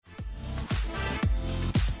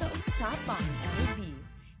Usapang LB.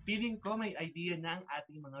 Feeling ko may idea na ang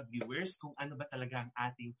ating mga viewers kung ano ba talaga ang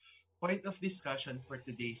ating point of discussion for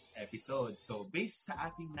today's episode. So, based sa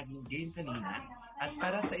ating naging game kanina, at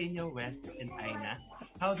para sa inyo, West and Aina,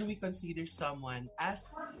 how do we consider someone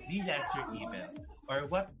as the lesser evil? Or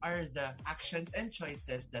what are the actions and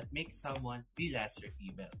choices that make someone the lesser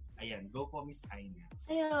evil? Ayan, go po, Miss Aina.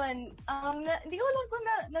 Ayun, hindi ko alam kung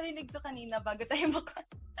narinig to kanina bago tayo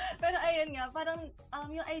Pero ayun nga, parang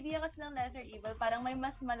yung idea kasi ng lesser evil, parang may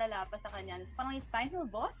mas malala pa sa kanya. So, parang yung final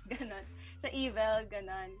boss, gano'n. Sa evil,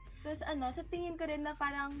 gano'n. Tapos sa tingin ko rin na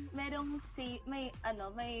parang merong may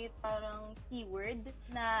parang keyword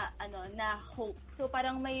na na hope. So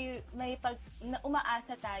parang may na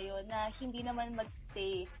umaasa tayo na hindi naman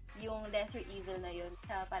magstay yung lesser evil na yun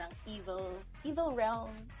sa parang evil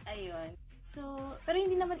realm. Ayun. So pero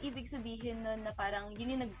hindi naman ibig sabihin nun na parang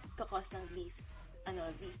yun yung nagkakos ng least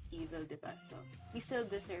evil, diba? So we still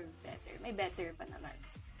deserve better. May better pa naman.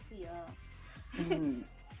 Yeah.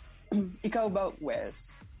 Ikaw ba,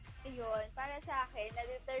 Wes? Ayun, para sa akin,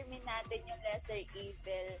 na-determine natin yung lesser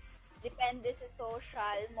evil. Depende sa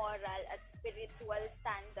social, moral, at spiritual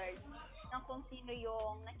standards ng kung sino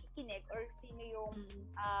yung nakikinig or sino yung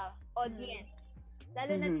audience.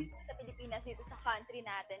 Lalo na dito sa Pilipinas, dito sa country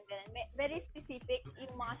natin. Ganun. Very specific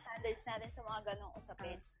yung mga standards natin sa mga ganong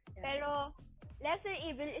usapin. Pero, lesser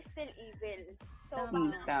evil is still evil. So,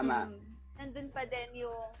 tama. Nandun pa din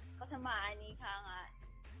yung kasamaan ni Hanga.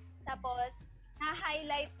 Tapos,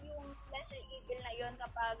 na-highlight yung lesser evil na yun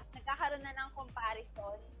kapag nagkakaroon na ng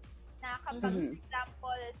comparison na kapag,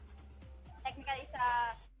 example, technically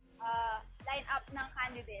sa line-up ng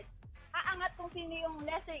candidates, aangat kung sino yung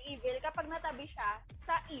lesser evil kapag natabi siya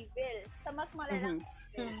sa evil, sa mas malalang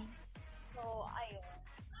evil. So, ayun.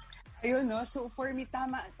 Ayun, no? So, for me,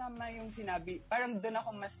 tama yung sinabi. Parang doon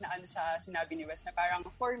ako mas sa sinabi ni Wes na parang,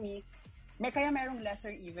 for me, merong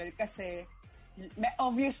lesser evil kasi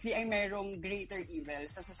obviously ay merong greater evil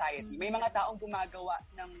sa society. May mga taong gumagawa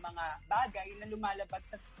ng mga bagay na lumalabag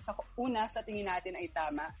sa una sa tingin natin ay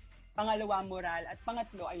tama, pangalawa moral, at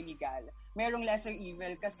pangatlo ay legal. Merong lesser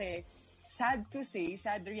evil kasi sad to say,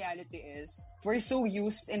 sad reality is we're so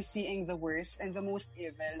used in seeing the worst and the most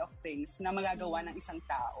evil of things na magagawa ng isang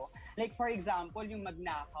tao. Like for example, yung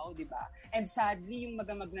magnakaw, di ba? And sadly, yung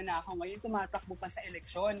magnanakaw ngayon tumatakbo pa sa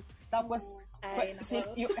eleksyon. Tapos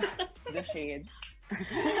the shade.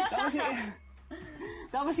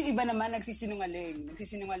 Tapos yung iba naman nagsisinungaling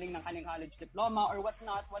ng kanyang college diploma or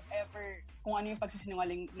whatnot, whatever, kung ano yung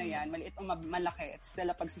pagsisinungaling na yan, maliit o malaki, it's still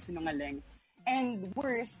a pagsisinungaling. And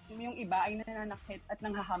worst, yung iba ay nananakit at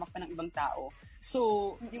nanghahamak pa ng ibang tao.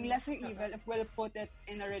 So, yung lesser evil, if we'll put it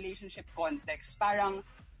in a relationship context, parang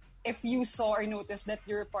if you saw or notice that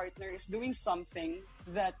your partner is doing something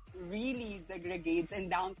that really degrades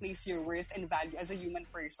and downplays your worth and value as a human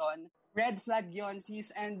person, red flag yun,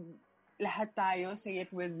 sis, and lahat tayo, say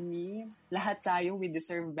it with me, lahat tayo, we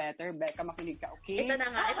deserve better. Becca, makinig ka, okay? Ito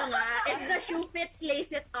nga. If the shoe fits,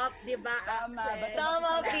 lace it up, di ba?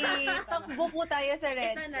 Tama, please. Takbo tayo sa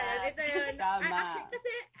red flag. Ito yun. Tama. Actually,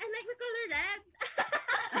 kasi I like the color red.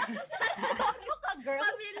 Girl.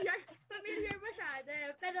 Familiar masyado.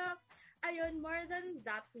 Pero, ayun, more than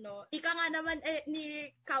that, no? Ika nga naman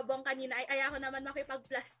ni Kabong kanina, ay ayako naman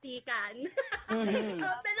makipagplastikan.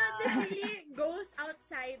 Pero this really goes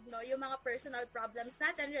outside, no? Yung mga personal problems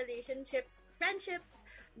natin, relationships, friendships,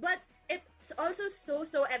 but it's also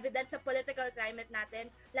so evident sa political climate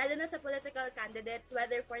natin, lalo na sa political candidates,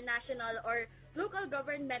 whether for national or local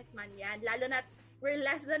government man yan. Lalo na we're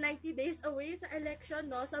less than 90 days away sa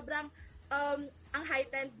election, no? Sobrang ang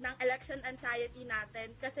heightened ng election anxiety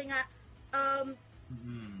natin kasi nga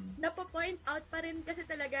napo-point out pa rin kasi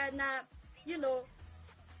talaga na, you know,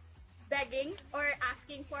 begging or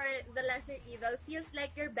asking for the lesser evil feels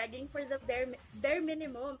like you're begging for the bare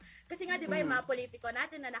minimum. Kasi nga, di ba, yung mga politiko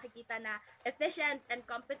natin na nakikita na efficient and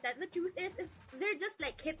competent, the truth is they're just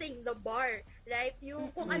like hitting the bar, right?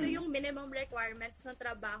 Yung kung ano yung minimum requirements ng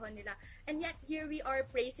trabaho nila. And yet, here we are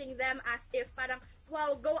praising them as if parang,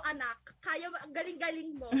 wow, go anak, kaya,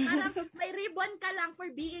 galing-galing mo. Parang may ribbon ka lang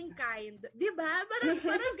for being kind. Di ba?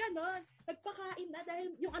 Parang ganon. Nagpakain na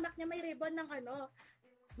dahil yung anak niya may ribbon ng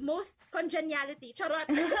most congeniality. Charot.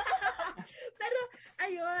 Pero,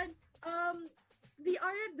 ayun, they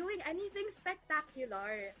aren't doing anything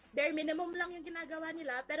spectacular. Bare minimum lang yung ginagawa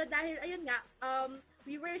nila. Pero dahil, ayun nga,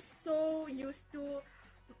 we were so used to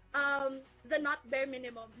the not bare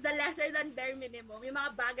minimum, the lesser than bare minimum, yung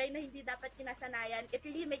mga bagay na hindi dapat kinasanayan, it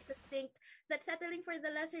really makes us think that settling for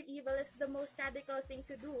the lesser evil is the most radical thing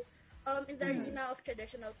to do. in the arena of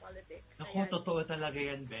traditional politics. Naku, totoo talaga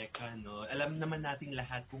yan, Becca, no? Alam naman nating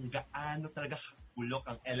lahat kung gaano talaga bulok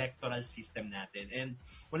ang electoral system natin. And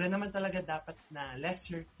wala naman talaga dapat na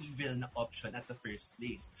lesser evil na option at the first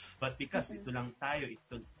place. But because ito lang tayo,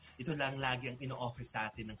 ito lang lagi ang ino-offer sa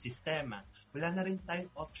atin ng sistema, wala na rin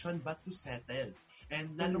tayong option but to settle.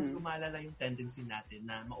 And lalong lumalala yung tendency natin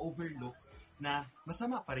na ma-overlook na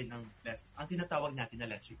masama pa rin ang tinatawag natin na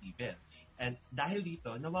lesser evil. And dahil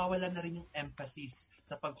dito, nawawala na rin yung emphasis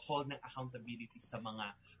sa pag-hold ng accountability sa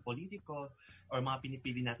mga politiko or mga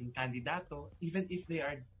pinipili nating kandidato, even if they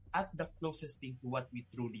are at the closest thing to what we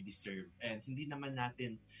truly deserve. And hindi naman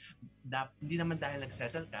dahil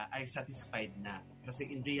nag-settle ka ay satisfied na. Kasi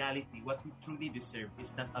in reality, what we truly deserve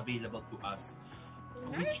is not available to us.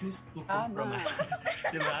 We choose to compromise.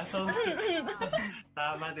 Diba? So,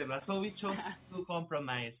 tama, diba? So, we chose to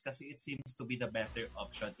compromise kasi it seems to be the better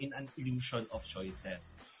option in an illusion of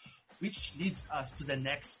choices. Which leads us to the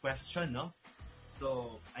next question, no?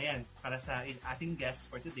 So, ayan, para sa ating guest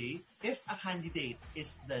for today, if a candidate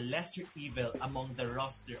is the lesser evil among the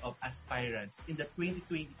roster of aspirants in the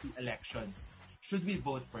 2022 elections, should we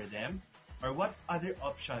vote for them? Or what other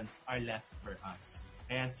options are left for us?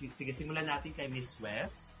 Ayan, sige, simulan natin kay Miss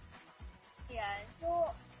Wes. Yan.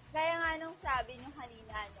 So, gaya nga nung sabi nyo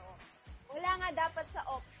kanina, no, wala nga dapat sa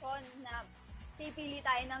option na pipili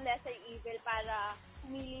tayo ng lesser evil para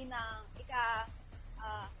humili ng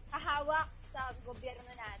kahawak sa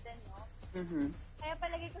gobyerno natin, no? Kaya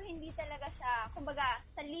palagi ko hindi talaga siya, kumbaga,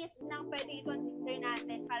 sa list ng pwede i-consider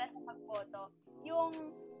natin para sa pagboto, yung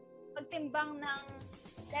pagtimbang ng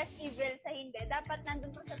less evil sa hindi, dapat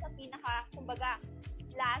nandun pa sa pinaka, kumbaga,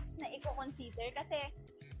 last na i-consider kasi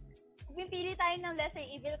pipili tayo ng lesser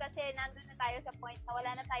evil kasi nandun na tayo sa point na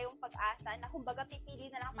wala na tayong pag-asa na kumbaga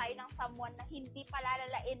pipili na lang tayo ng someone na hindi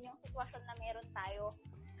palalalain yung sitwasyon na meron tayo.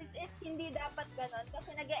 Which is hindi dapat ganun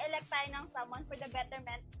kasi nag-e-elect tayo ng someone for the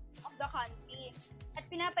betterment of the country. At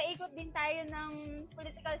pinapaikot din tayo ng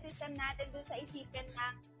political system natin dun sa isipin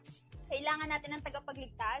na kailangan natin ng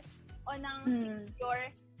tagapagligtas o ng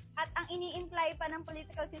savior. At ang ini-imply pa ng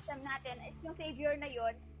political system natin is yung savior na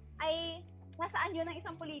yon ay nasa anyo ng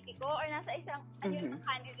isang politiko or nasa isang anyo ng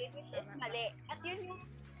candidate, which is mali. At yun yung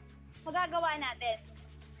magagawa natin.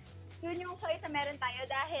 Yun yung choice na meron tayo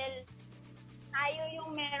dahil tayo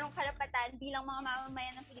yung merong karapatan bilang mga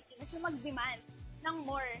mamamayan ng Pilipinas na mag-demand ng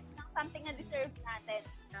more, ng something na deserve natin.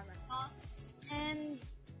 No? And,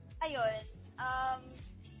 ayun,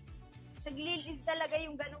 nagliliz talaga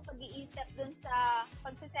yung ganong pag-iisip dun sa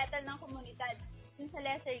pagsisettle ng komunidad, dun sa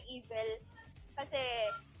lesser evil. Kasi,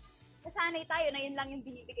 nasanay tayo na yun lang yung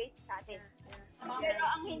binibigay sa atin. Pero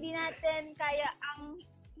ang hindi natin kaya, ang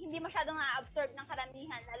hindi masyadong na-absorb ng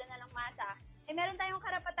karamihan, lalo na ng masa, meron tayong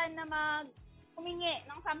karapatan na humingi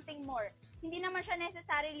ng something more. Hindi naman siya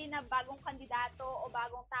necessarily na bagong kandidato o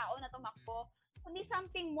bagong tao na tumakbo, kundi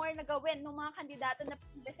something more na gawin ng mga kandidato na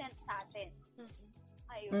present sa atin.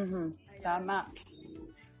 Ayun. Tama.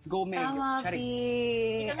 Go, Meg. Tama, Charis.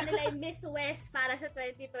 Hindi ka nila yung Miss West para sa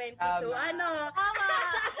 2022. Ano? Tama!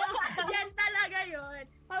 Yan talaga yun.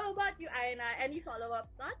 How about you, Aina? Any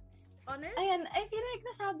follow-up thoughts on it? Ayan, I feel like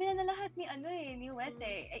nasabi na lahat ni Wes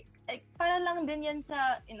eh. Para lang din yan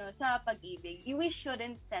sa, sa pag-ibig. We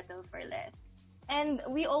shouldn't settle for less. And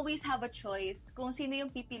we always have a choice kung sino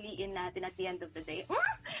yung pipiliin natin at the end of the day.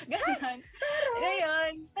 Ganyan.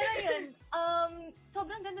 Ngayon, pero yun,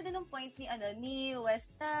 sobrang ganda din ng point ni Wes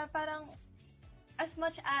na parang as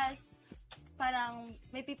much as parang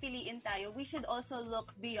may pipiliin tayo, we should also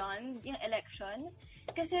look beyond yung election.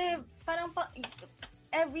 Kasi parang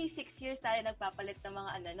every 6 years tayo nagpapalit ng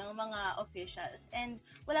mga officials and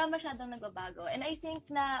wala masyadong nagbabago. And I think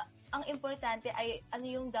na ang importante ay ano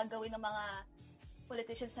yung gagawin ng mga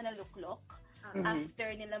politicians na naluklok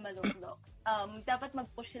after nila maluklok. Dapat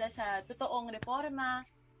mag-push sila sa totoong reforma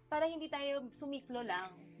para hindi tayo sumiklo lang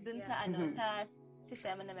dun sa sa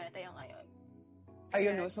sistema na meron tayo ngayon.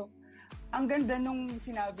 Ayun, no? So, ang ganda nung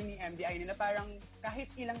sinabi ni MDI nila, parang kahit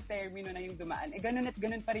ilang termino na yung dumaan, ganun at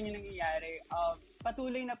ganun pa rin yung nangyayari.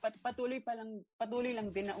 Patuloy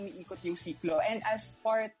lang din na umiikot yung siklo. And as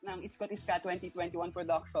part ng Iskot Iska 2021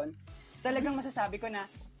 production, talagang masasabi ko na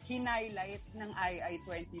hinighlight ng II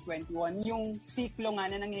 2021 yung siklo nga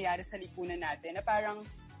na nangyayari sa lipunan natin. Na parang,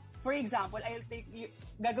 for example,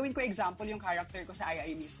 gagawin ko example yung character ko sa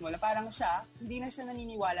II mismo. Na parang siya, hindi na siya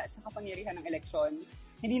naniniwala sa kapangyarihan ng eleksyon.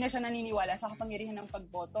 Hindi na siya naniniwala sa kapangyarihan ng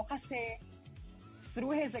pagboto kasi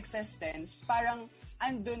through his existence, parang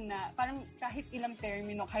andun na, parang kahit ilang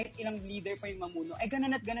termino, kahit ilang leader pa yung mamuno,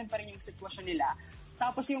 ganun at ganun pa rin yung sitwasyon nila.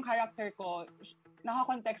 Tapos yung character ko,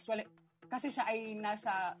 kasi siya ay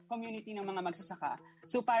nasa community ng mga magsasaka.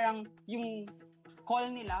 So parang yung call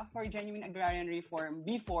nila for genuine agrarian reform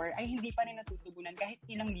before ay hindi pa rin natutugunan kahit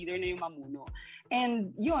ilang leader na yung mamuno.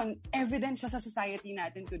 And yun, evident siya sa society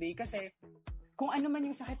natin today kasi kung ano man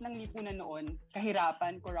yung sakit ng lipunan noon,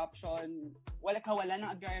 kahirapan, corruption, kawalan ng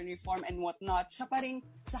agrarian reform and whatnot, siya pa rin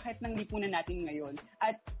sakit ng lipunan natin ngayon.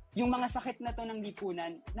 At yung mga sakit na to ng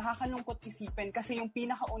lipunan, nakakalungkot isipin kasi yung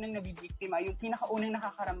pinakaunang nabibiktima, yung pinakaunang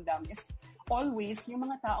nakakaramdam is always yung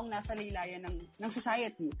mga taong nasa laylayan ng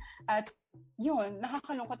society. At yun,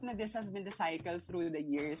 nakakalungkot na this has been the cycle through the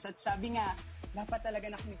years. At sabi nga, dapat talaga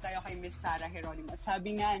nakinig tayo kay Miss Sarah Geronimo. At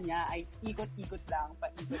sabi nga niya ay ikot-ikot lang,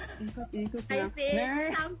 ikot-ikot lang. I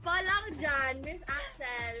think, sample lang dyan, Miss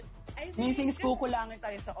Axel. Means kukulangin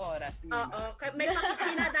tayo sa oras. Oo. May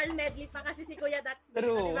pakikinadal medley pa kasi si Kuya Dats.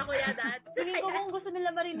 True. Di ba, Kuya Dats? Tingin ko kung gusto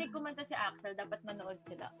nila marinig kumanta si Axel, dapat manood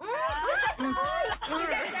sila.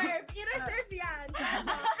 I-reserve yan.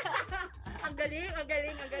 Ang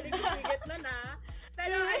galing. Sigit nun, ah.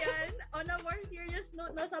 Pero ayun, on a more serious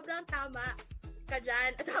note, no, sobrang tama ka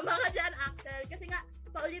dyan. Tama ka dyan, Axel. Kasi nga,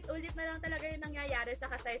 paulit-ulit na lang talaga yung nangyayari sa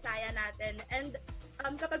kasaysayan natin. And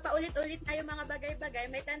kapag paulit-ulit na yung mga bagay-bagay,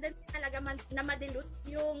 may tendency talaga na madilute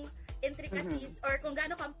yung intricacies or kung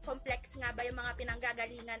gaano complex nga ba yung mga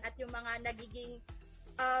pinanggagalingan at yung mga nagiging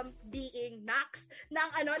being knocks ng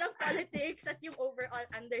politics at yung overall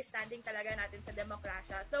understanding talaga natin sa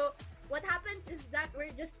demokrasya. So, what happens is that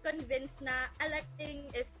we're just convinced na electing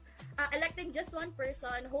just one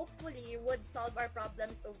person hopefully would solve our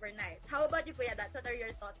problems overnight. How about you, Kuya Dats? What are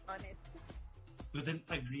your thoughts on it? Couldn't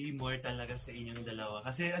agree more talaga sa inyong dalawa.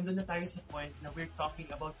 Kasi andun na tayo sa point na we're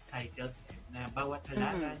talking about cycles na bawat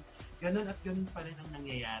halalan, ganun at ganun pa rin ang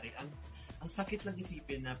nangyayari. Ang sakit lang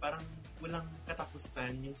isipin na parang walang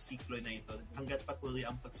katapusan yung siklo na ito hanggat patuloy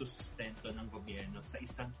ang pagsusustento ng gobyerno sa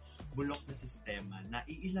isang bulok na sistema na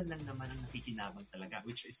iilan lang naman ang nakikinabang talaga,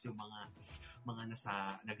 which is yung mga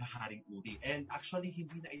nasa naghaharing uri. And actually,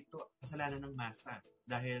 hindi na ito kasalanan ng masa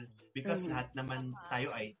dahil because lahat naman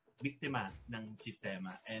tayo ay biktima ng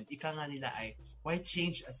sistema. And ika nga nila ay, why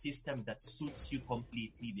change a system that suits you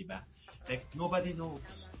completely, di ba? Like, nobody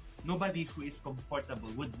knows. Nobody who is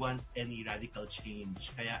comfortable would want any radical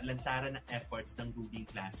change. Kaya lantaran ng efforts ng ruling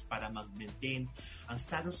class para mag-maintain ang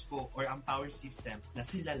status quo or ang power systems na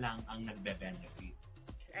sila lang ang nagbe-benefit.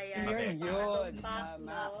 Ayan. Yun.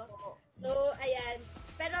 Tama. So, ayan.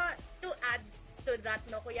 Pero to add to that,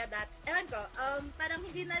 no, Kuya Dats, ewan ko, parang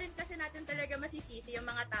hindi na rin kasi natin talaga masisisi yung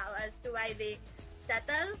mga tao as to why they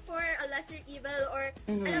settle for a lesser evil or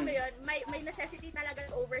alam mo yun, may necessity talaga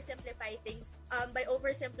to oversimplify things. By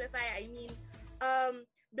oversimplify, I mean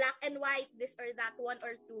black and white, this or that, one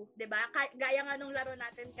or two, 'di ba? Gaya nga nung laro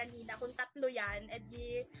natin kanina, kung tatlo 'yan,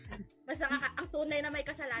 edi mas ang tunay na may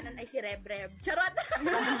kasalanan ay si Rebreb. Charot.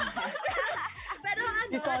 Pero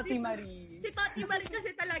si Toti Marie. Si Toti Marie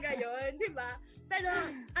kasi talaga 'yon, 'di ba? Pero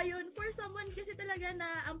ayun, for someone kasi talaga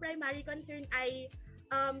na ang primary concern ay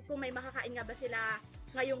kung may makakain nga ba sila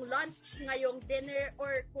ngayong lunch, ngayong dinner,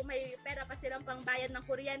 or kung may pera pa silang pangbayad ng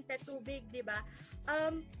kuryente, tubig, di ba?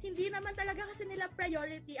 Hindi naman talaga kasi nila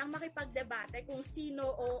priority ang makipagdebate kung sino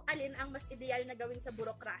o alin ang mas ideal na gawin sa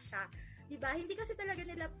burokrasya. Di ba? Hindi kasi talaga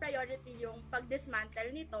nila priority yung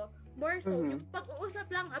pag-dismantle nito, more so yung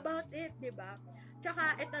pag-uusap lang about it, di ba?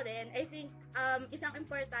 Tsaka ito rin, I think isang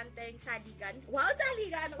importanteng saligan. Wow,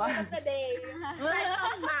 saligan! Word of the day! Right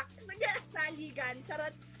on, Max! Saligan!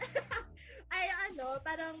 Charot! Ay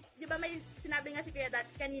parang, di ba may sinabi nga si Kuya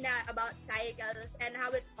Dats kanina about cycles and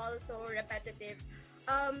how it's also repetitive.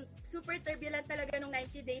 Super turbulent talaga nung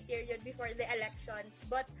 90-day period before the elections.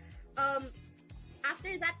 But,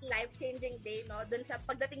 after that life-changing day, no, dun sa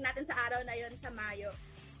pagdating natin sa araw na yon sa Mayo,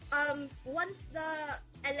 once the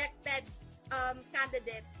elected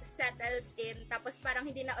candidate settles in, tapos parang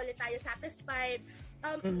hindi na ulit tayo satisfied,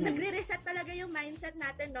 nagre-reset talaga yung mindset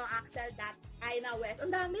natin, no, Axel, that, Aina West.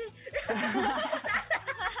 Ang dami!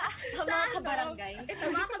 Sa mga kabarangay. Ito,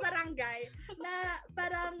 mga kabarangay, na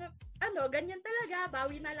parang, ganyan talaga,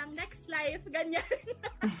 bawi na lang next life, ganyan.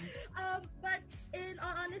 But in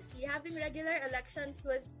all honesty, having regular elections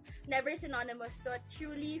was never synonymous to a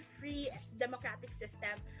truly free democratic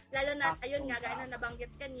system. Lalo na, ayun nga, gaya na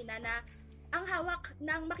nabanggit kanina, na ang hawak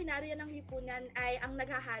ng makinarya ng lipunan ay ang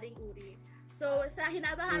naghaharing uri. So, sa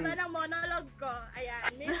hinaba-haba ng monologue ko,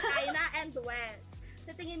 ayan, Miss Aina and Wes,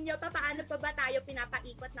 sa tingin nyo, paano pa ba tayo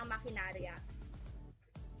pinapaikot ng makinarya?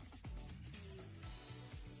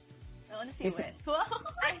 Si Wes.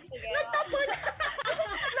 Ay, sige. Nagtapo na!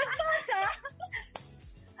 Nagtapo siya!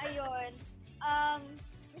 Ayun.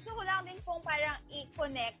 Gusto ko lang din pong parang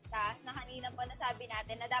i-connecta na kanina po nasabi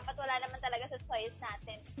natin na dapat wala naman talaga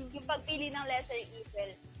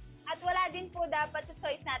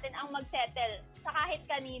natin ang magsettle sa kahit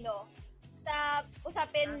kanino sa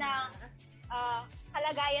usapin ng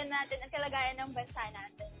kalagayan natin at kalagayan ng bansa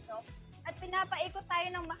natin. So, at pinapaikot tayo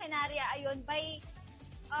ng makinarya ayon by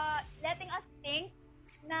letting us think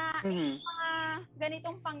na yung mga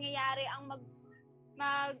ganitong pangyayari ang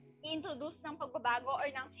mag-introduce ng pagbabago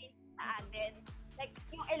or ng change sa atin. Like,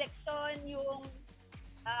 yung election, yung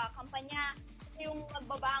kampanya, yung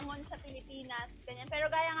magbabangon sa Pilipinas, ganyan. Pero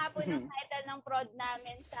gaya nga po ng title ng prod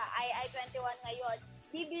namin sa II-21 ngayon,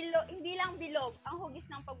 hindi lang bilog ang hugis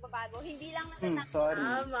ng pagbabago. Hindi lang sorry.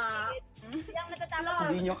 Hindi lang natatapos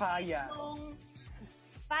Hindi nyo kaya. Yung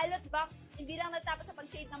ballot box, hindi lang natatapos sa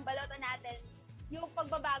pag-shade ng balota natin, yung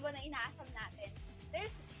pagbabago na inaasam natin.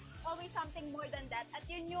 There's always something more than that. At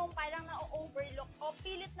yun yung parang na-overlook o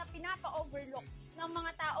pilit na pinapa-overlook ng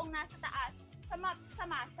mga taong nasa taas sa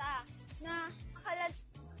masa na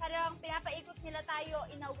parang pinapaikot nila tayo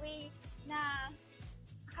in a way na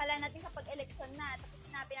akala natin sa pag-eleksyon na, tapos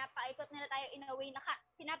na pinapaikot nila tayo in a way na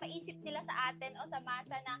pinapaisip nila sa atin o sa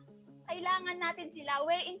masa na kailangan natin sila,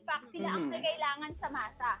 where in fact sila ang may kailangan sa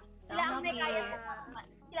masa. Sila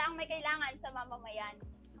ang may kailangan sa mamamayan.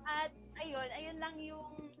 At ayun lang yung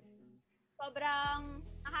sobrang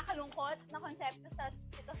nakakalungkot na konsepto sa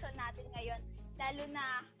sitwasyon natin ngayon. Lalo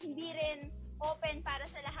na hindi rin open para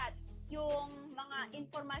sa lahat yung mga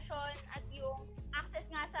informasyon at yung access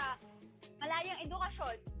nga sa malayang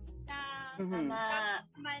edukasyon na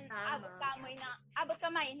abot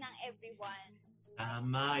kamay ng everyone.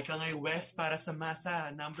 Tama. Ikaw nga'y West para sa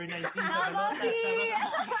masa. Number 19 sa balota.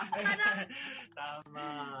 Tama.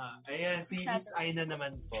 Ayan, si Miss Aina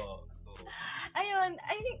naman po. Ayun,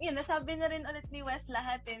 I think nasabi na rin ulit ni West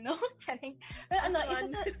lahat no? Pero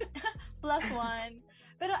plus one.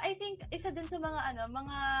 Pero I think isa din sa mga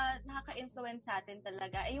mga nakaka-influence sa atin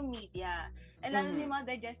talaga ay yung media. And lalo yung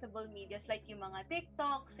mga digestible medias like yung mga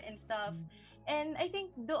TikToks and stuff. And I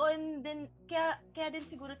think doon din kaya din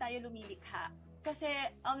siguro tayo lumilikha. Kasi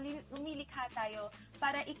lumilikha tayo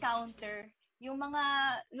para i-counter yung mga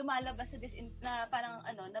lumalabas na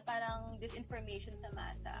parang disinformation sa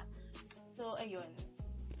masa. So ayun.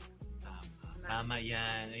 Tama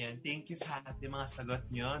yan. Ayan, thank you sa ating mga sagot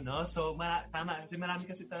nyo, no? So, tama. Kasi marami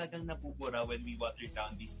kasi talagang nabubura when we water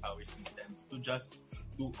down these power systems to just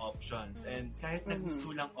two options. And kahit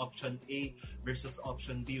nag-gusto lang option A versus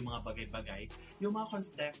option B, yung mga bagay-bagay, yung mga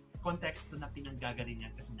konteksto na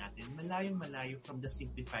pinanggagalingan kasi natin, malayong-malayo from the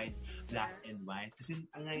simplified black and white. Kasi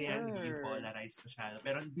ang ngayon, naging polarized masyado.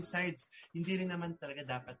 Pero besides, hindi rin naman talaga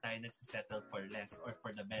dapat tayo nagsisettle for less or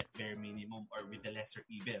for the bare minimum or with the lesser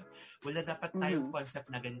evil. Wala dapat tayong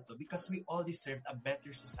concept na ganito because we all deserve a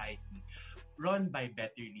better society run by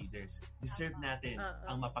better leaders. Deserve natin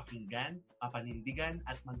ang mapakinggan, mapanindigan,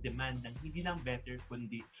 at mag-demand ng hindi lang better,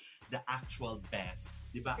 kundi the actual best.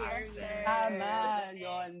 Diba, Axel? Tama,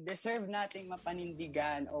 yun. Deserve nating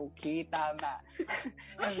mapanindigan. Okay, tama.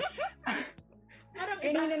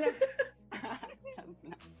 Kanina na...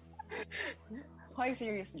 Hoy,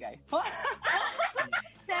 serious guy.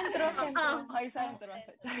 Sentro. Hoy, sentro.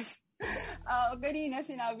 Kanina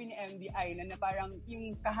sinabi ni MD Island na parang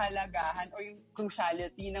yung kahalagahan or yung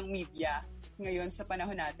cruciality ng media ngayon sa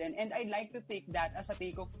panahon natin. And I'd like to take that as a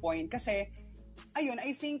take-off point kasi ayun,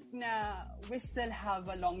 I think na we still have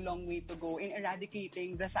a long way to go in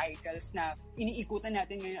eradicating the cycles na iniikutan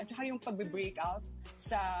natin ngayon at saka yung pagbe-break out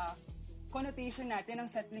sa connotation natin ng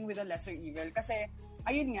settling with a lesser evil. Kasi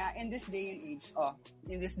ayun nga, in this day and age,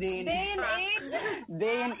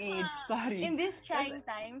 sorry. In these trying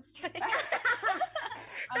times.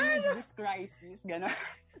 Amidst this crisis, gano'n.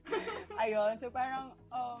 Ayun, so parang,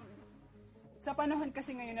 sa panahon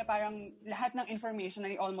kasi ngayon na parang lahat ng information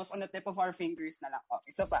ay almost on the tip of our fingers na lang.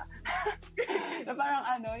 Isa pa. So parang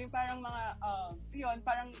yung parang mga,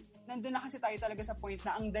 parang nandun na kasi tayo talaga sa point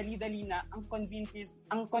na ang dali-dali na, ang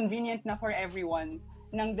convenient na for everyone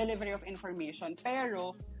ng delivery of information.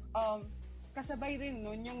 Pero, kasabay rin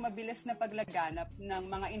nun yung mabilis na paglaganap ng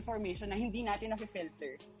mga information na hindi natin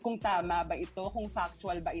na-filter. Kung tama ba ito, kung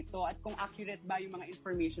factual ba ito, at kung accurate ba yung mga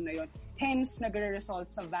information na yon. Hence,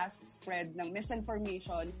 nagre-result sa vast spread ng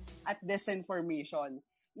misinformation at disinformation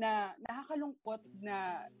na nakakalungkot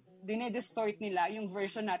na dinedistort nila yung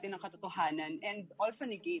version natin ng katotohanan and also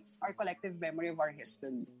negates our collective memory of our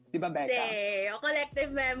history. Di ba, Becca?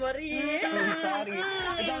 Collective memory. Sorry.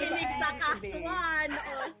 Nakikinig sa kasuan.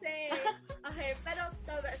 Okay, pero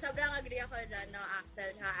sobrang agree ako dyan, no,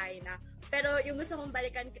 Axel at Aina. Pero yung gusto kong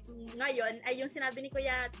balikan ngayon ay yung sinabi ni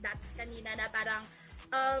Kuya Dats kanina na parang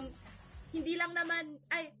hindi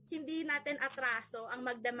natin atraso ang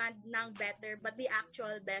mag-demand ng better but the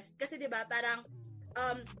actual best. Kasi 'di ba parang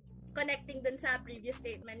connecting dun sa previous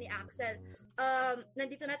statement ni Axel,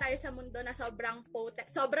 nandito na tayo sa mundo na sobrang potent,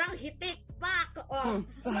 sobrang hitik,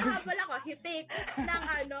 mahabol ako, hitik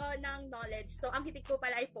ng knowledge. So, ang hitik ko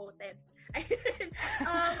pala ay potent.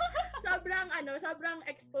 Sobrang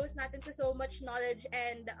exposed natin to so much knowledge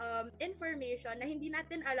and information na hindi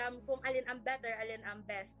natin alam kung alin ang better, alin ang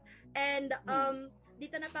best. And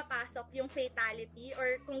dito na papasok yung fatality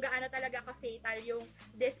or kung gaano talaga ka-fatal yung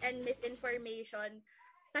dis and misinformation.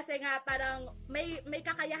 Kasi nga parang may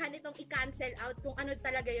kakayahan itong i-cancel out kung ano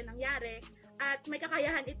talaga yung nangyari at may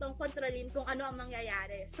kakayahan itong kontrolin kung ano ang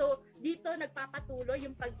mangyayari. So, dito nagpapatuloy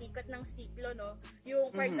yung pag-ikot ng siklo, no? Yung,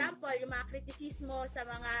 for example, yung mga kritisismo sa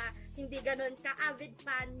mga hindi ganun ka-avid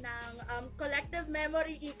fan ng collective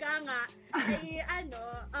memory, ika nga, ay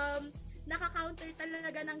nakaka-counter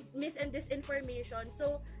talaga ng mis and disinformation.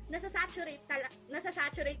 So,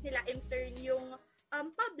 nasa-saturate nila in turn yung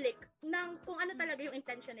public ng kung ano talaga yung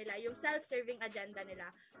intention nila, yung self-serving agenda nila.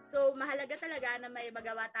 So, mahalaga talaga na may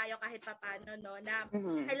magawa tayo kahit papano, no, na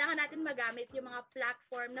kailangan natin magamit yung mga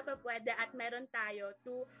platform na pwede at meron tayo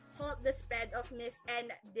to halt the spread of mis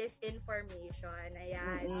and disinformation.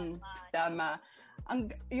 Ayan. Tama.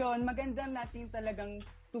 Yun, maganda natin talagang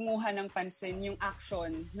tunguhan ng pansin yung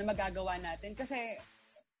action na magagawa natin. Kasi,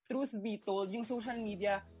 truth be told, yung social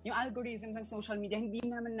media, yung algorithms ng social media, hindi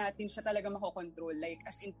naman natin siya talaga makokontrol. Like,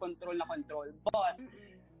 as in control na control. But,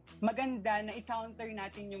 maganda na i-counter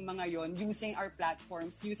natin yung mga yon using our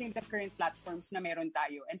platforms, using the current platforms na meron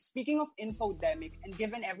tayo. And speaking of infodemic, and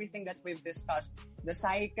given everything that we've discussed, the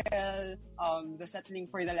cycle, the settling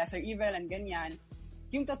for the lesser evil, and ganyan,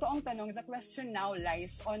 yung totoong tanong, the question now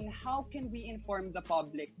lies on how can we inform the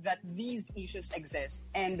public that these issues exist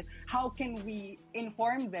and how can we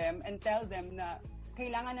inform them and tell them na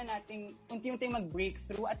kailangan na nating unti-unting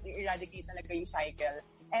mag-breakthrough at i-eradicate talaga yung cycle.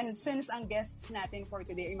 And since ang guests natin for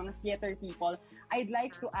today ay mga theater people, I'd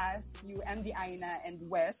like to ask you, MD Aina and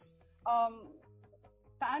Wes,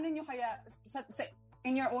 paano nyo kaya,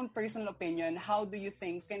 in your own personal opinion, how do you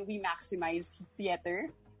think can we maximize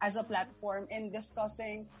theater as a platform in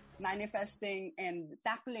discussing, manifesting, and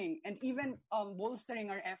tackling, and even bolstering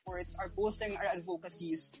our efforts or bolstering our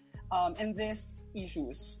advocacies in these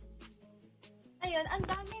issues? Ayun, ang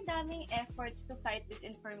daming efforts to fight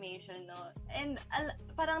disinformation, no? And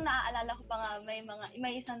parang naaalala ko pa nga,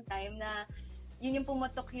 may isang time na yun yung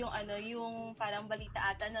pumutok yung yung parang balita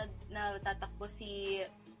ata na tatakbo si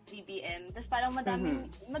BBM. Tapos parang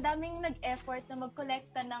madaming nag-effort na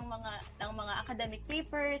mag-collecta ng mga academic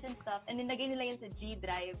papers and stuff, and nilagay nila yun sa G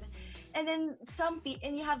Drive. And then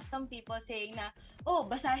you have some people saying na,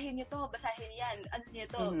 basahin niyo to, basahin yan, ano niyo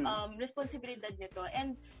to, responsibilidad niyo to.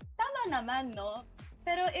 And tama naman, no?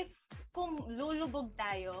 Pero kung lulubog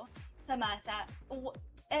tayo sa masa,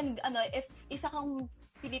 and if isa kang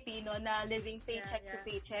Pilipino na living paycheck to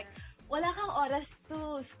paycheck, wala kang oras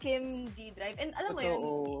to skim G Drive. And alam mo yun,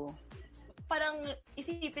 parang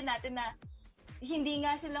isipin natin na hindi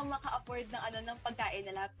nga silang maka-afford ng pagkain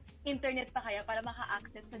nila. Internet pa kaya para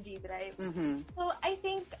maka-access sa G Drive. So, I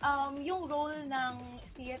think yung role ng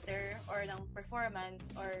theater or ng performance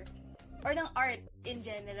or ng art in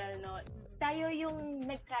general, no, tayo yung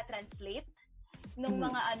nagka-translate ng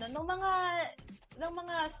mga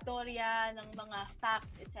storya, ng mga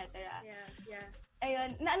facts, etc. Yeah.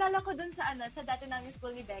 Ayun, naalala ko dun sa dati namin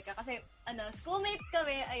school ni Becca kasi schoolmates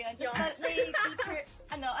kami, ayun. May teacher,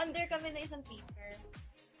 under kami na isang teacher.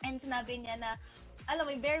 And sinabi niya na alam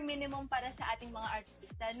mo, bare minimum para sa ating mga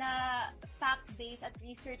artista na fact-based at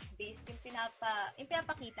research-based yung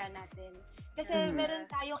pinapakita natin. Kasi meron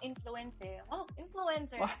tayong influencer.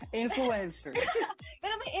 Influencer. Influencer.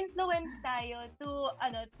 Pero may influence tayo to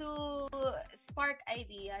spark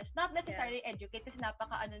ideas. Not necessarily educate kasi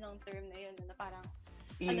ng term na yun na parang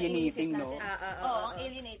alienating, no? Ang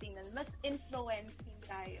alienating na. Mas influencing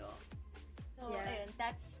tayo. So, ayun,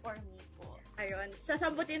 that's for me po. Ayun.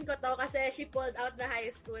 Sasambutin ko to kasi she pulled out the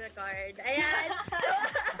high school card. Ayan.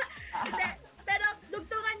 Pero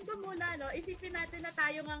dugtungan ko muna, no? Isipin natin na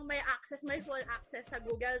tayo ngang may full access sa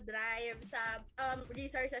Google Drive, sa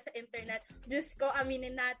resources sa internet. Diyos ko,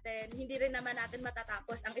 aminin natin, hindi rin naman natin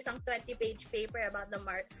matatapos ang isang 20-page paper about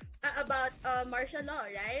martial law,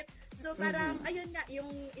 right? So parang, ayun nga,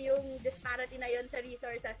 yung disparity na yun sa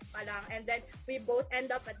resources pa lang. And then, we both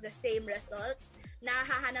end up at the same results.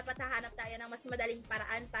 Hahanap tayo ng mas madaling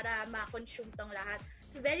paraan para ma-consume tong lahat.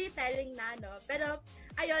 It's very telling na, no? Pero,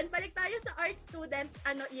 ayun, balik tayo sa art student,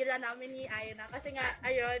 era namin ni Aina. Kasi nga,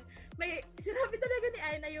 ayun, may, sinabi talaga ni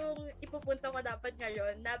Aina yung ipupunto ko dapat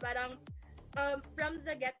ngayon, na parang, from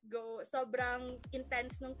the get-go, sobrang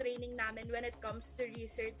intense nung training namin when it comes to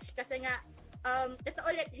research. Kasi nga, ito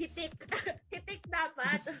ulit, hitik. Hitik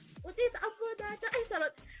dapat. Utit, apo data. Ay,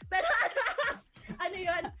 sarot. Pero ano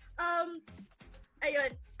yun?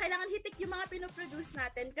 Ayun, kailangan hitik yung mga pinoproduce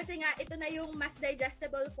natin kasi nga ito na yung mas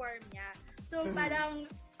digestible form niya. So, parang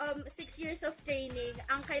 6 years of training,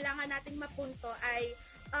 ang kailangan nating mapunto ay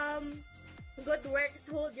good works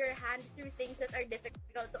hold your hand through things that are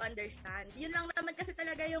difficult to understand. Yun lang naman kasi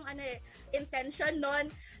talaga yung intention nun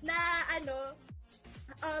na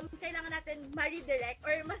kailangan natin ma-redirect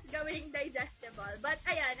or mas gawing digestible. But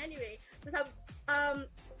ayan, anyway, so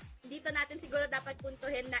dito natin siguro dapat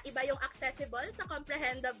puntuhin na iba yung accessible sa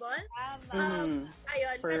comprehensible.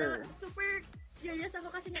 Ayun, pero super curious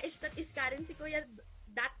ako kasi nga iska rin si Kuya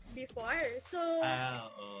that before. So,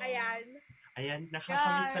 Ayan,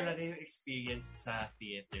 nakakamiss talaga yung experience sa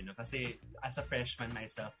theater, no? Kasi as a freshman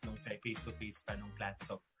myself, nung face-to-face pa nung class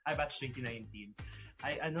of batch 2019,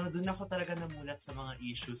 doon ako talaga namulat sa mga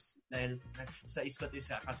issues dahil sa Iskot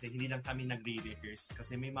Iska kasi hindi lang kami nagre-rehearse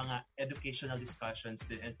kasi may mga educational discussions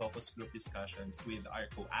din and focus group discussions with our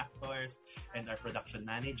co-actors and our production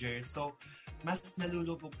manager. So, mas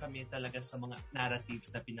nalulubog kami talaga sa mga narratives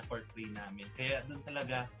na pina-portray namin. Kaya doon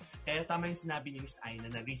talaga, kaya tama yung sinabi ni Miss Aina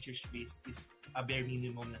na research-based is a bare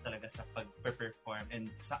minimum na talaga sa pag-perform and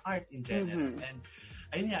sa art in general. And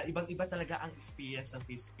ayun nga, ibang-iba talaga ang experience ng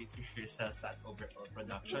face-to-face rehearsals at overall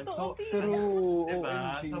production. So, true.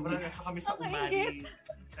 Diba? Sobrang nakakamiss sa umali.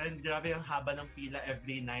 And grabe ang haba ng pila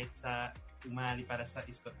every night sa umali para sa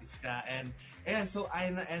Iskot Iska. And so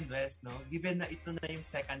Aina and Wes, no, given na ito na yung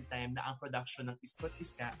second time na ang production ng Iskot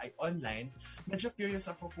Iska ay online, medyo curious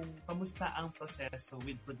ako kung kamusta ang proseso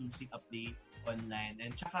with producing a play online.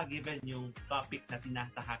 And tsaka given yung topic na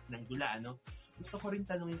tinatahak ng dula, gusto ko rin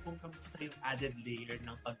tanungin kung kamusta yung added layer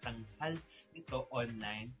ng pagtanghal nito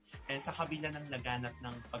online and sa kabila ng laganap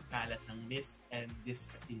ng pagkalat ng mis and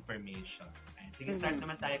disinformation. Ayan. Sige, start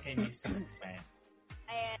naman tayo kay Miss Wes.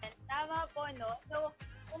 Ayan, tama po, no? So,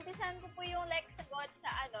 umpisan ko po yung sagot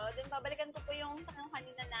sa dun babalikan ko po yung tanong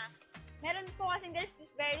kanina na meron po kasi there's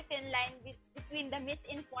this very thin line between the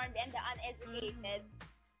misinformed and the uneducated.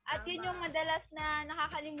 At yun yung madalas na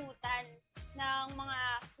nakakalimutan ng mga,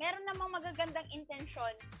 meron namang magagandang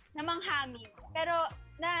intensyon na manghamig. Pero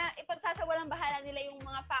na ipagsasawalang bahala nila yung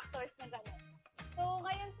mga factors na gano'n. So,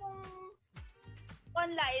 ngayon pong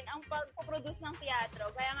online ang pag-produce ng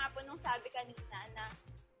teatro, gaya nga po nung sabi kanina na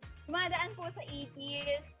dumadaan po sa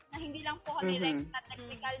EPs na hindi lang po kami na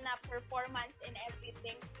technical na performance and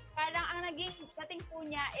everything. Parang ang naging dating po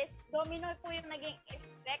niya is domino po yung naging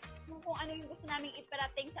effect kung ano yung gusto namin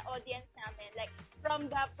iparating sa audience namin. Like,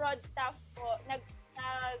 from the prod staff po,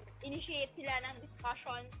 nag-initiate sila ng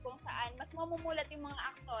discussions kung saan mas mamumulat yung mga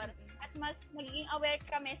aktor at mas magiging aware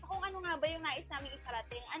kami sa kung ano nga ba yung nais namin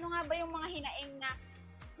iparating, ano nga ba yung mga hinaing na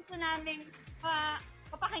gusto namin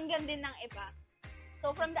papakinggan din ng iba.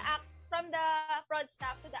 So, from the prod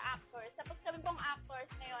staff to the actors, tapos kami pong actors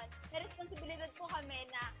ngayon, may responsibilidad po kami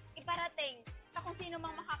na iparating sa kung sino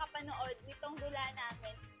mang makakapanood nitong dula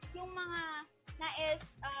namin yung mga nais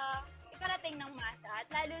iparating ng masa. At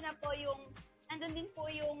lalo na po nandun din po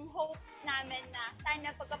yung hope namin na sana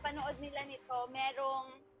pagkapanood nila nito, meron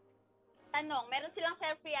silang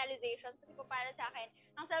self-realization. Kasi po para sa akin,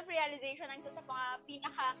 ang self-realization ang isa sa mga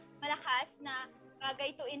pinakamalakas na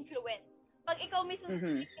bagay to influence. Pag ikaw mismo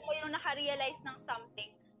mo yung naka-realize ng something,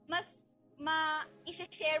 mas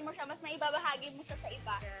i-share mo siya, mas maibabahagi mo siya sa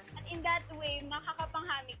iba. Yeah. At in that way,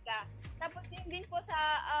 makakapanghamig ka. Tapos yun din po sa,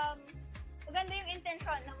 maganda yung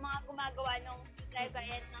intention ng mga gumagawa ng live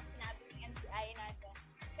gaya ng sinabi ng MCI natin.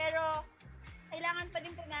 Pero, kailangan pa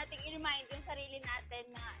din po natin i-remind yung sarili natin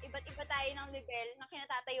na iba't iba tayo ng level na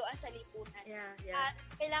kinatatayuan sa lipunan. Yeah. At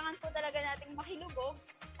kailangan po talaga nating makilubog,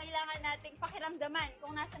 kailangan nating pakiramdaman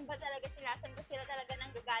kung nasan ba sila talaga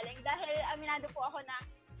nang gagaling. Dahil aminado po ako na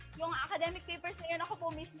yung academic papers na yun, ako po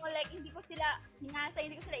mismo, hindi ko sila hinasa,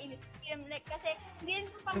 hindi ko sila in-skim, kasi hindi rin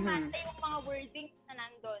pangmasa yung mga wordings na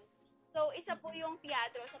nandun. So, isa po yung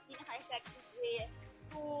teatro sa pinaka-effective way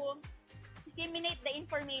to disseminate the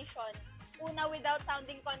information. Una, without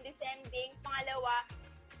sounding condescending. Pangalawa,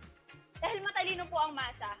 dahil matalino po ang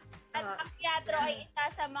masa. At ang teatro ay isa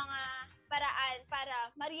sa mga paraan para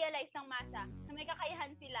ma-realize ng masa na may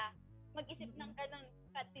kakayahan sila mag-isip ng ganun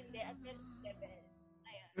katindi at level.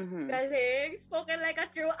 Ayan. Galing. Spoken like a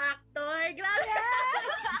true actor. Grabe!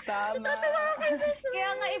 Tama. Kaya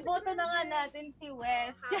nga iboto na nga natin si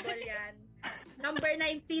Wes. Habol yan. Number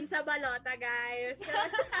 19 sa balota, guys.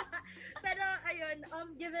 Pero, ayun,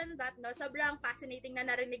 given that, no, sobrang fascinating na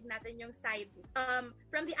narinig natin yung side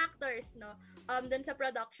from the actors, no, dun sa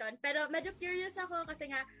production. Pero, medyo curious ako kasi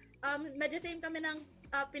nga, medyo same kami ng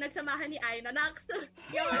pinagsamahan ni Aina.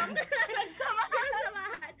 Yung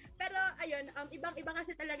pinagsamahan. Pero, ayun, ibang-iba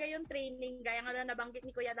kasi talaga yung training, gaya nga na nabanggit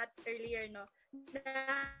ni Kuya Nats earlier, no? Na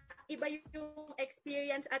iba yung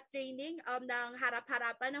experience at training ng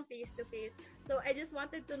harap-harapan, ng face-to-face. So, I just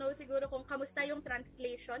wanted to know siguro kung kamusta yung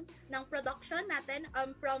translation ng production natin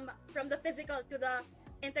from the physical to the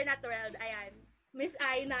internet world. Ayan. Miss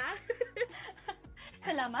Aina.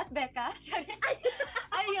 Salamat, Becca.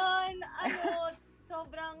 Ayun,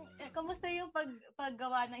 sobrang, kamusta yung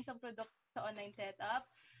paggawa ng isang product sa online setup?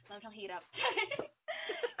 Siyang hirap.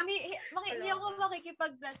 Hindi ako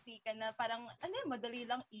makikipagplastikan na parang, madali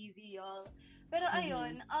lang, easy, y'all. Pero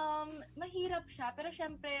ayun, mahirap siya. Pero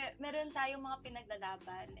syempre, meron tayong mga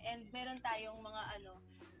pinaglalaban and meron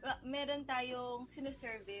tayong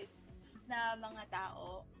sinuservice na mga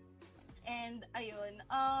tao. And ayun,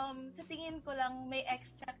 sa tingin ko lang may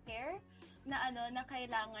extra care na na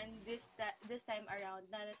kailangan this time around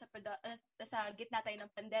na sa gitna tayo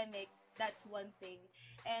ng pandemic. That's one thing.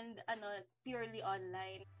 And purely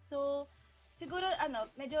online. So siguro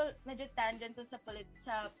medyo tangent dun sa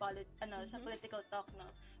political talk, no.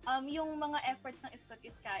 Yung mga efforts ng Iskot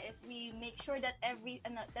Iska is we make sure that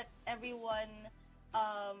everyone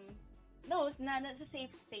knows na nasa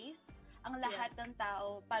safe space ang lahat ng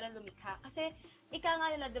tao para lumikha. Kasi, ika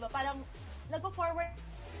nga nila, di ba, parang nag-forward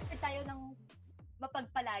tayo ng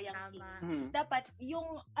mapagpalayang team. Dapat,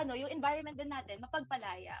 yung environment din natin,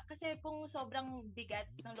 mapagpalaya. Kasi kung sobrang bigat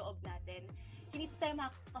ng loob natin, hindi tayo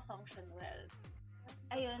makaka-function well.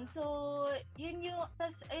 Ayun, so, yun yung,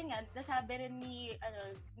 tas, ayun nga, nasabi rin ni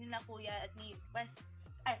Kuya at ni West,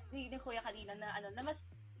 ni Kuya kanina na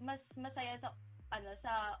mas masaya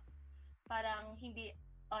sa parang hindi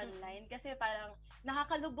online kasi parang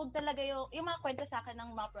nakakalubog talaga yung mga kwento sa akin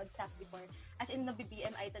ng mga prod staff before, as in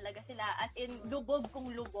nag-BMI talaga sila, as in lubog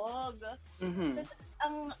kung lubog. Tapos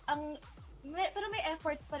pero may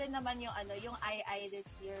efforts pa rin naman yung II this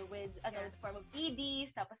year with the form of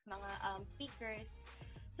EDs, tapos mga speakers.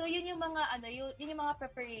 So yun yung mga yun yung mga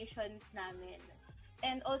preparations namin.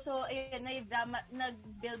 And also ayun,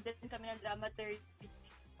 nag-build din kami ng dramaturgy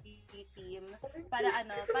team para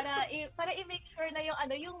i-make sure na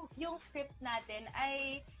yung script natin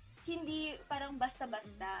ay hindi parang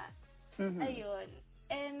basta-basta. Ayun.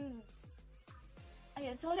 And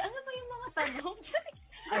ayun, sorry, ano ba yung mga tanong?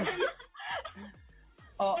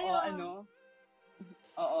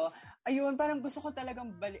 Oo. Ayun, parang gusto ko talagang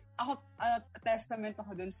testament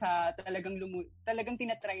ako dun sa talagang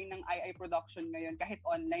tinatry ng II production ngayon kahit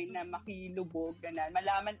online na makilubog, ganan.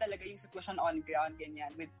 Malaman talaga yung sitwasyon on ground, ganyan,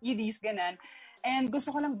 with EDs, ganan. And gusto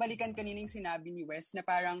ko lang balikan kanina yung sinabi ni Wes na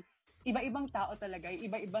parang iba-ibang tao talaga,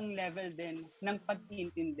 iba-ibang level din ng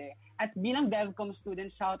pag-iintindi. At bilang DevCom student,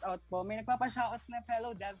 shout out po. May nagpapa-shoutout na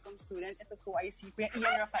fellow DevCom student. Ito po ay si Kuya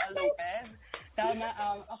Ian Rafael Lopez. Tama,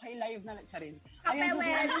 okay, live na. Charis.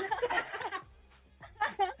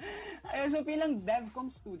 So bilang DevCom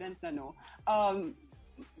student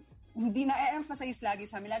hindi na-emphasize lagi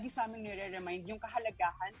sa amin nire-remind yung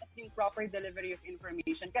kahalagahan at yung proper delivery of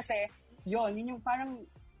information. Kasi yun yung parang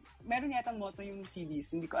meron yatang motto yung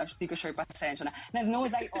CDs, hindi ko sure, pasensya na know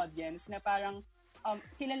thy audience, na parang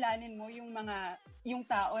kilalanin mo yung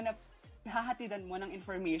tao na hahatidan mo ng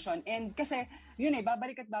information. And kasi, yun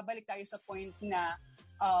babalik tayo sa point na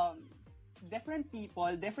different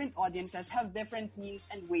people, different audiences have different means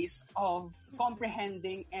and ways of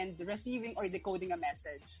comprehending and receiving or decoding a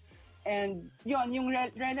message. And yun, yung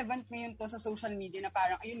relevant ngayon to sa social media na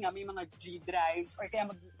parang, ayun nga, may mga G drives or kaya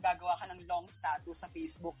maggagawa ka ng long status sa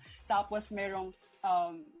Facebook. Tapos merong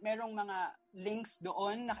mga links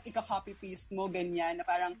doon na ika-copy-paste mo, ganyan, na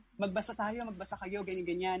parang magbasa kayo,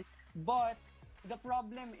 ganyan. But the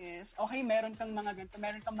problem is, okay, meron kang mga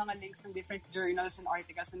links ng different journals and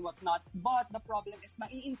articles and whatnot. But the problem is,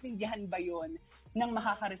 maiintindihan ba yun ng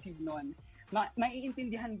makaka-receive nun?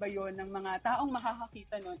 Maiintindihan ba yon ng mga taong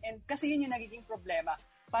makakakita nun? And kasi yun yung nagiging problema.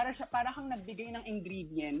 Para kang nagbigay ng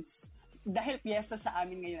ingredients, dahil piyesta sa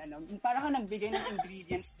amin ngayon, para kang nagbigay ng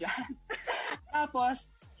ingredients dyan.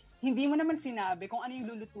 Tapos, hindi mo naman sinabi kung ano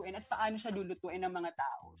yung lulutuin at paano siya lulutuin ng mga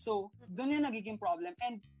tao. So, doon yung nagiging problem.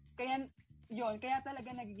 And kaya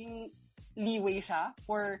talaga nagiging leeway siya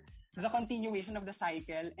for the continuation of the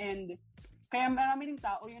cycle. And kaya marami ding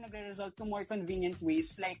tao yung nagre-result to more convenient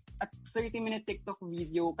ways, like a 30-minute TikTok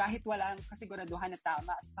video, kahit wala ang kasiguraduhan na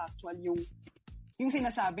tama at factual yung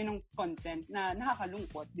sinasabi ng content na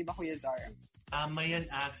nakakalungkot, di ba, Kuya Zar?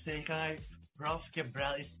 Yan, Axel. Prof.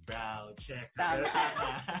 Cabral is proud. Check. Tama.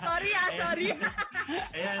 Sorry.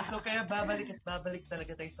 Ayan, so kaya babalik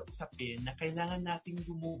talaga tayo sa usapin na kailangan nating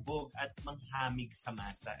lumubog at manghamig sa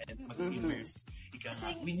masa and mag-immerse.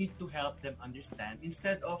 We need to help them understand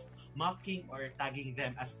instead of mocking or tagging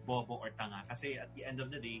them as bobo or tanga. Kasi at the end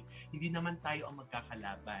of the day, hindi naman tayo ang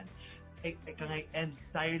magkakalaban. And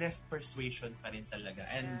tireless persuasion pa rin talaga.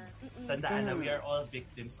 And tandaan na we are all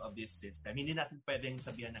victims of this system. Hindi natin pwedeng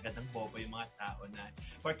sabihan agad ng bobo yung mga tao na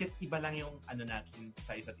porket iba lang yung natin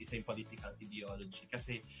sa isa't isa yung political ideology.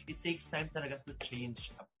 Kasi it takes time talaga to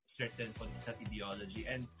change a certain political ideology.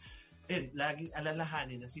 And laging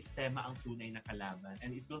alalahanin na sistema ang tunay na kalaban.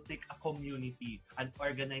 And it will take a community, an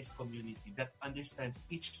organized community that understands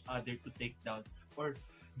each other to take down or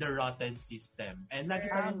the rotten system. And lagi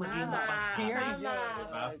tayong maging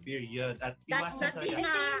period. At iwasan talaga.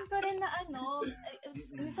 Tingin ko rin na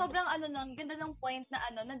sobrang ganda ng point na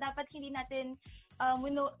na dapat hindi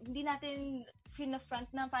natin fina-front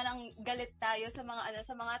na parang galit tayo sa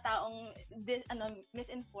mga taong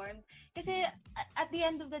misinformed. Kasi at the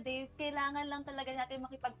end of the day, kailangan lang talaga natin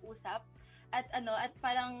makipag-usap at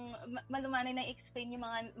parang malumanay na i-explain yung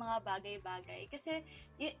mga bagay-bagay. Kasi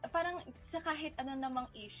parang sa kahit namang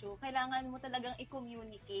issue, kailangan mo talagang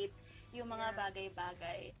i-communicate yung mga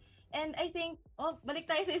bagay-bagay. And I think,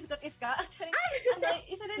 balik tayo sa Iskot Iska. Actually,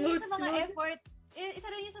 isa rin yun sa mga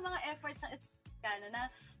effort ng Iska,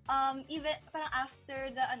 na even parang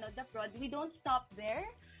after the fraud, we don't stop there.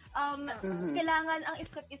 Kailangan ang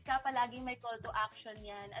Iskot Iska palaging may call to action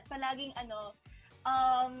yan at palaging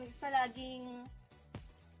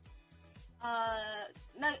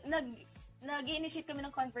nag-i-initiate kami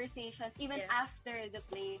ng conversations even after the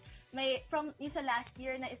play. From yung sa last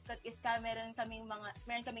year na Iskot Iska, meron kaming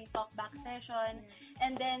talk back session.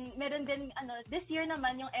 And then meron din this year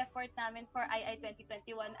naman yung effort namin for II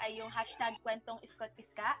 2021 ay yung hashtag kwentong Iskot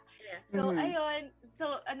Iska. So ayun,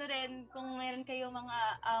 so rin kung meron kayong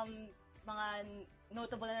mga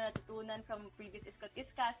notable na natutunan from previous Iskot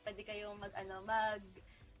Iskas, pwede kayong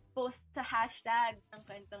mag-post sa hashtag ng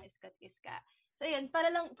kwentong Iskot Iska. So yun, para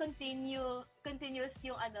lang continuous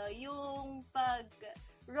yung yung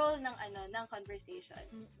pag-roll ng conversation.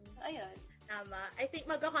 So ayun. Tama. I think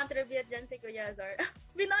magko-contribute dyan si Kuya Zor.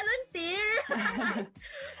 Binolunteer!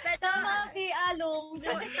 Pero, tama, Along.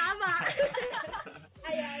 Tama.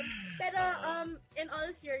 Ayan. Pero, in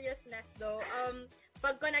all seriousness though,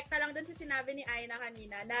 pag-connecta lang dun sa sinabi ni Aina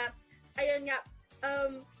kanina na, ayun nga,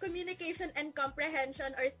 communication and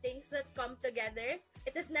comprehension are things that come together.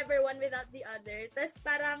 It is never one without the other. Tapos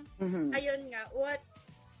parang, ayun nga,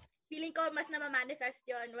 feeling ko mas na-manifest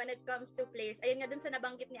yon when it comes to plays. Ayun nga dun sa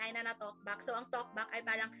nabanggit ni Aina na talkback. So, ang talkback ay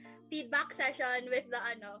parang feedback session with the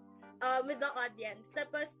with the audience.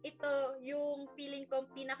 Tapos, ito yung feeling kong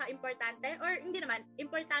pinaka-importante or hindi naman,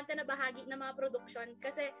 importante na bahagi ng mga production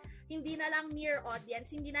kasi hindi na lang mere audience,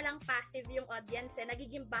 hindi na lang passive yung audience.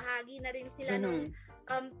 Nagiging bahagi na rin sila nung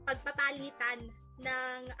pagpapalitan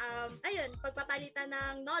ng, pagpapalitan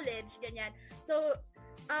ng knowledge, ganyan. So,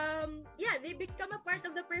 they become a part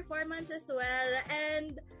of the performance as well.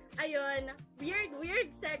 And, ayun, weird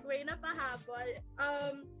segue na pahabol.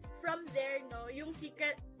 From there, no, yung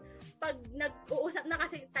secret, pag nag-uusap na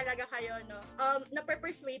kasi talaga kayo, no,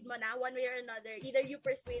 na-persuade mo na one way or another. Either you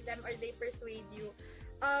persuade them or they persuade you.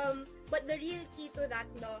 But the real key to that,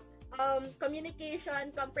 no,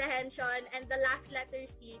 communication, comprehension, and the last letter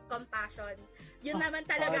C, compassion. Yun naman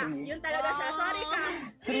talaga. Sorry. Yun talaga siya. Sorry ka.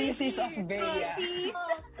 3 C's of Bea.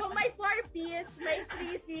 Kung may 4 P's, may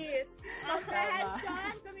 3 C's.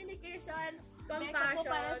 Comprehension, communication,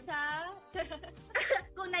 compassion.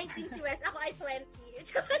 Kung 19 si West, ako ay 20.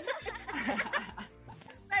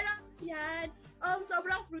 Pero, yan.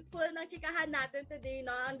 Sobrang fruitful ng chikahan natin today,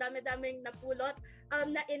 no? Ang dami-daming napulot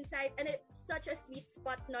na insight. And it's such a sweet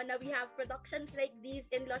spot, no? Na we have productions like these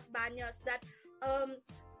in Los Baños that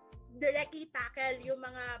directly tackle yung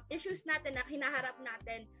mga issues natin na hinaharap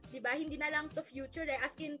natin. Diba? Hindi na lang to future,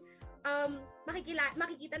 as in,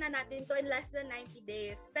 makikita na natin to in less than 90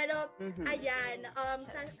 days. Pero, ayan,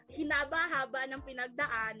 sa hinaba-haba ng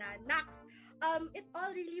pinagdaanan, it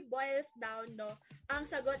all really boils down, no? Ang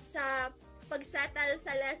sagot sa pag-settle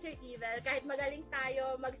sa lesser evil, kahit magaling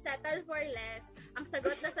tayo mag-settle for less, ang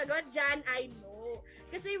sagot na sagot dyan ay no.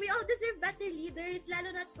 Kasi we all deserve better leaders,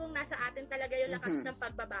 lalo na kung nasa atin talaga yung lakas ng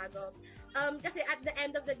pagbabago. Kasi at the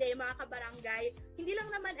end of the day, mga kabarangay, hindi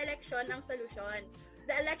lang naman eleksyon ang solusyon.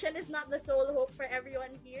 the election is not the sole hope for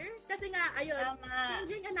everyone here. Kasi nga, ayun, Tama.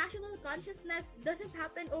 changing a national consciousness doesn't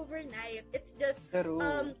happen overnight. It's just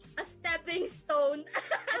True. a stepping stone.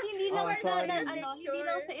 At hindi Oh, lang sorry. hindi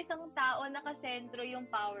lang sa isang tao nakasentro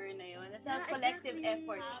yung power na yun. Nasa Yeah, collective exactly.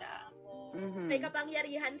 effort siya. May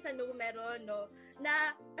kapangyarihan sa numero, no?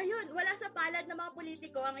 Na, ayun, wala sa palad ng mga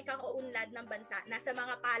politiko ang ikakaunlad ng bansa. Nasa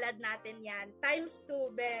mga palad natin yan. Times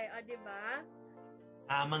 2, be. O, diba?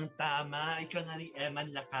 Tamang-tama. Ika nga ni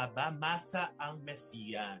Eman Lacaba, masa ang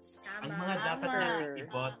Mesiyas. Tama. Ang mga dapat Tama. nating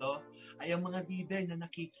iboto ay ang mga leader na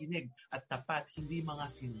nakikinig at tapat, hindi mga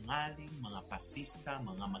sinungaling, mga pasista,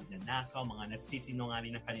 mga magnanakaw, mga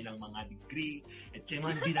nasisinungaling ng kanilang mga degree, at yung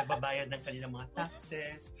mga hindi nagbabayad ng kanilang mga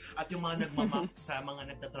taxes, at yung mga nagmamap sa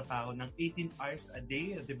mga nagtatrabaho ng 18 hours a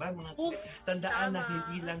day, di ba? Mga tandaan na Tama.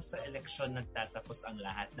 hindi lang sa eleksyon nagtatapos ang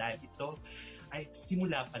lahat dahil ito ay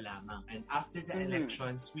simula pa lamang. And after the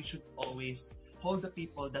elections, we should always hold the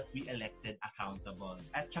people that we elected accountable.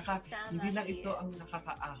 At saka, Tama, hindi lang Tia. ito ang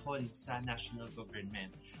nakakaahon sa national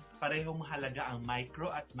government. Parehong mahalaga ang micro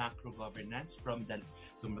at macro governance from the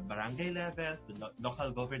barangay level, to local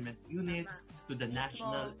government units, to the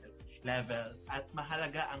national level, at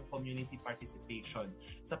mahalaga ang community participation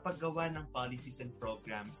sa paggawa ng policies and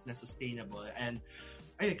programs na sustainable. And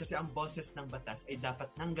ayun, kasi ang boses ng batas ay dapat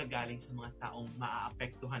nanggagaling sa mga taong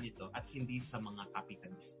maaapektuhan ito at hindi sa mga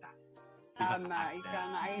kapitalista. Diba, Tama, Hazel? ika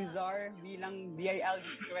nga ay Zar bilang DIL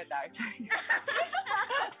secretary.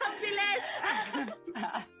 Ang bilis!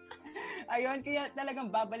 Ayun, kaya talagang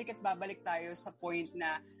babalik at babalik tayo sa point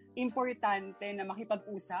na importante na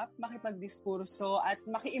makipag-usap, makipag-diskurso, at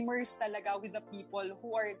maki-immerse talaga with the people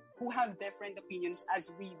who have different opinions as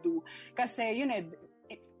we do. Kasi, yun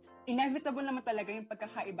inevitable naman talaga yung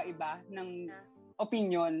pagkakaiba-iba ng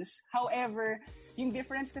opinions. However, yung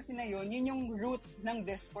difference kasi na yun yung root ng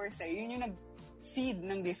discourse Yun yung nag-seed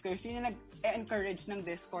ng discourse, yun yung nag-encourage ng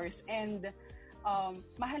discourse. And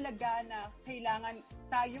mahalaga na kailangan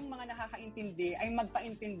tayong mga nakakaintindi ay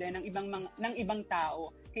magpaintindi ng ibang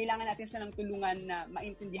tao. Kailangan natin silang tulungan na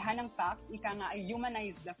maintindihan ng facts, ika nga ay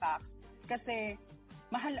humanize the facts. Kasi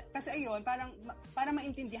ayun, para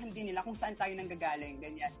maintindihan din nila kung saan tayo nanggagaling,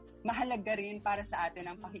 ganyan. Mahalaga rin para sa atin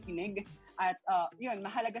ang pakikinig at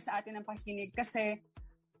mahalaga sa atin ang pakikinig kasi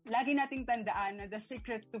lagi nating tandaan na the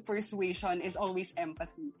secret to persuasion is always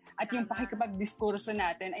empathy. At yung pakikipagdiskurso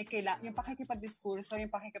natin ay yung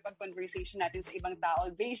pakikipag-conversation natin sa ibang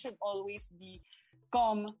tao, they should always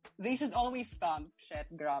come. Shit,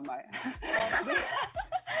 grammar.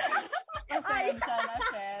 Pasensya na,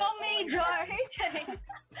 Chef. So major!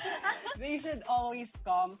 They should always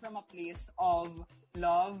come from a place of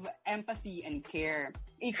love, empathy, and care.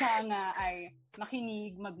 Ika nga ay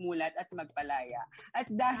makinig, magmulat, at magpalaya. At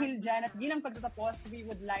dahil dyan, at bilang pagtatapos, we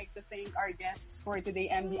would like to thank our guests for today,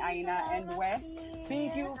 MD Aina and Wes.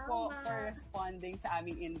 Thank you po for responding sa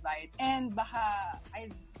aming invite. And baka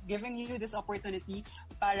I've given you this opportunity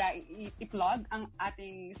para i-plug ang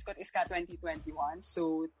ating Scott Iska 2021.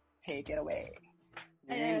 So, take it away.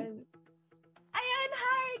 Ayan,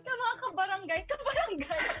 hi! Mga kabarangay!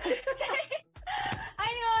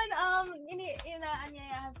 Ayun,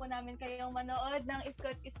 inaanyayahan po namin kayong manood ng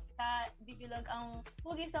Scott Iska Bilog ang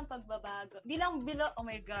Hugis ng Pagbabago. Bilog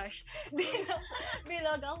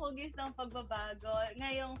ang Hugis ng Pagbabago.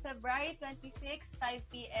 Ngayong February 26,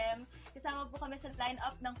 5 p.m. Kasama po kami sa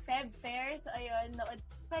line-up ng Feb Fair. So, ayun, nood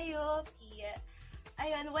kayo.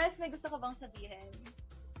 Ayun, Wes, may gusto ka bang sabihin?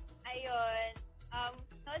 Ayun.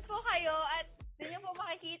 Nood po kayo at doon niyo po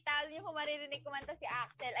makikita, doon niyo po maririnig kumanta si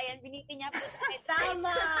Axel. Ayan, biniti niya po. Tama!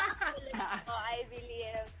 I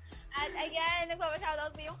believe. At ayan,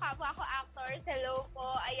 nagpapashoutout po yung kapwa ko actors. Hello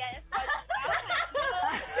po. Ayan,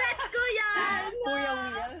 Let's go yan! Kuya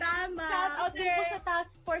Will. Tama. Shout out din po sa Task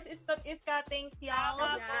Force Scott Iska. Thanks, y'all.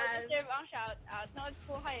 Tama po. Deserve ang shoutout. Nood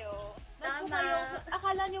po kayo. Tama.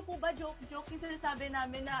 Akala nyo po ba joke yung sinasabi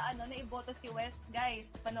namin na naiboto si West? Guys,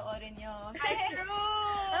 panoorin nyo. Ay, true!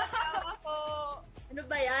 Tama po. Ano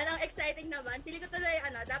ba yan? Ang exciting naman. Pili ko tuloy,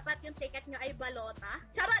 dapat yung ticket nyo ay balota.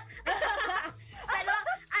 Charot! Pero,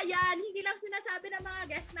 ayan, hindi lang sinasabi ng mga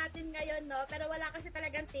guests natin ngayon, no? Pero wala kasi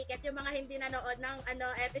talagang ticket yung mga hindi nanood ng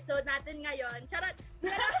episode natin ngayon. Charot!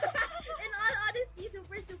 Pero, in all honesty,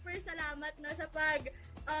 super salamat, no, sa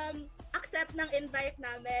accept ng invite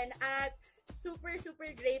namin. At super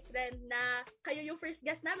great rin na kayo yung first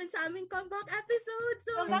guest namin sa aming comeback episode.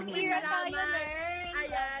 So, Makira tayo, nerd.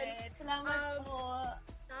 Ayan. Salamat po.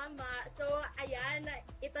 Tama. So, ayan.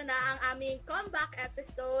 Ito na ang aming comeback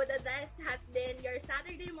episode. This has been your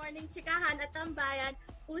Saturday morning chikahan at tambayan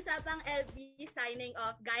Usapang LB signing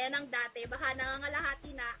off. Gaya ng dati, baka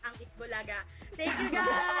nangangalahati na ang Itbulaga. Thank you,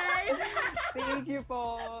 guys! Thank you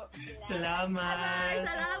po. Salamat.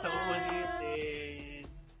 Salamat. Sa uulitin.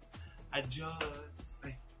 Adios.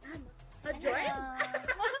 Ay. Adjourn?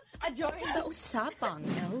 Adjourn. Sa Usapang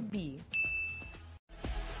LB.